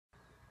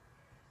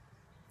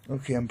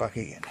Okay, I'm back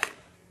again.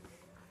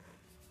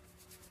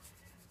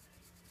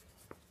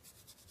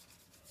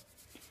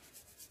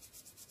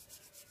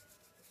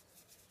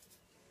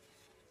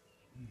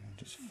 I'm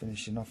just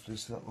finishing off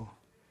this little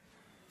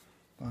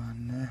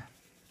barn there.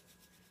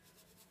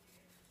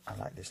 I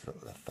like this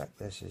little effect.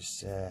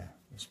 This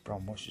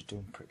brown wash is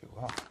doing pretty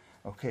well.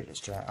 Okay, let's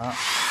try it out.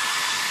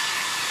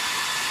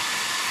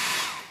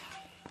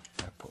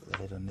 I'll put the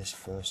lid on this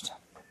first.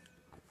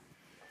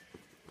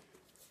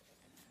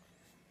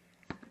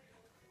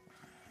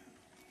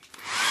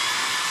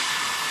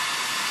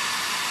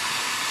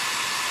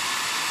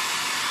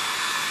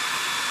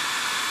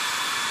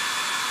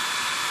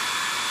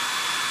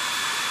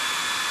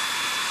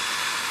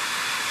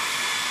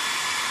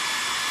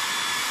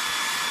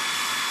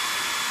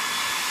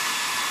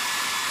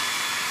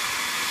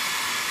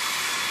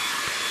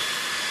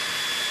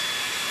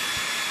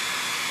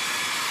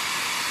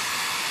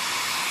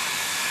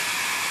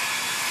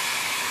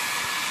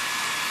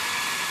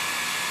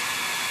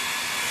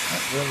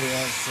 Really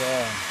has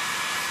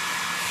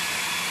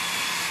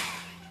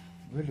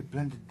really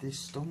blended this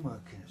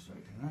stonework in. It's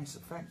really a nice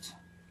effect.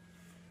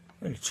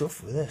 Really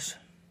tough with this.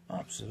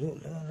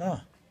 Absolutely, look at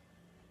that.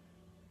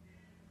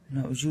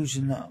 And I was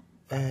using that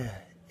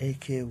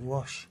AK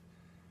wash,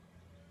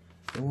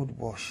 the wood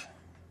wash.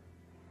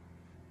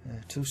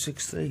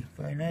 263.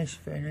 Very nice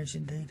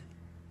indeed.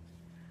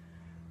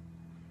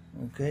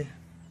 Okay.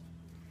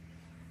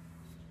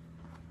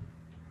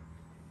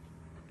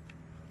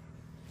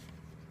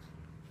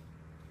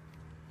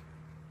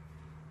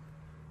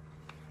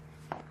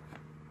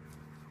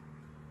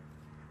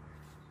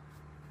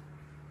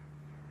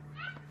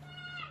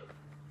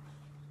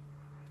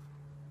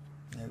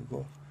 There we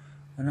go,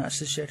 and that's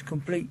the shed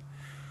complete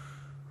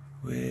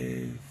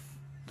with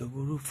the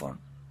roof on.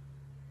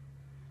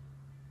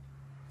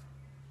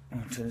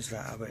 I'll turn this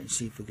light away and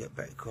see if we get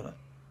better colour.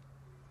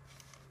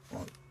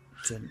 Or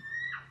turn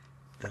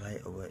the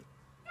light away.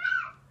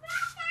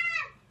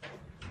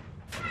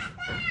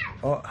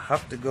 Oh, I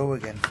have to go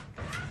again.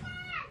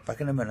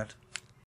 Back in a minute.